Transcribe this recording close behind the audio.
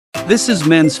This is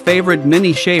men's favorite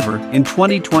mini shaver in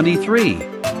 2023.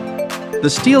 The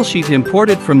steel sheet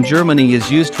imported from Germany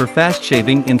is used for fast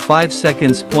shaving in 5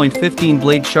 seconds. 15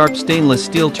 blade sharp stainless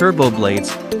steel turbo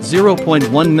blades, 0.1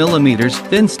 mm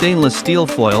thin stainless steel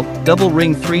foil, double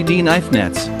ring 3D knife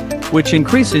nets, which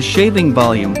increases shaving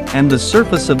volume, and the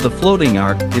surface of the floating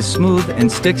arc is smooth and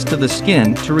sticks to the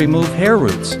skin to remove hair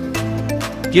roots.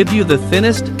 Give you the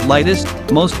thinnest, lightest,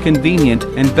 most convenient,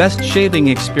 and best shaving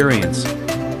experience.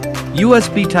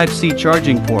 USB Type-C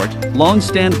charging port, long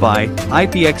standby,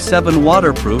 IPX7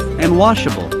 waterproof and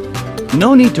washable.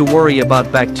 No need to worry about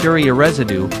bacteria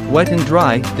residue, wet and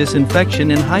dry,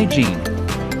 disinfection and hygiene.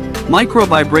 Micro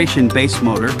vibration base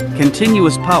motor,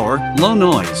 continuous power, low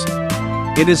noise.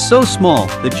 It is so small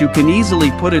that you can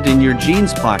easily put it in your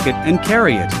jeans pocket and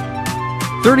carry it.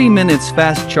 30 minutes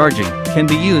fast charging can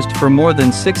be used for more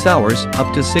than 6 hours,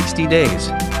 up to 60 days.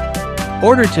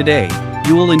 Order today.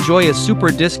 You will enjoy a super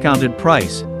discounted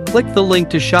price. Click the link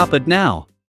to shop it now.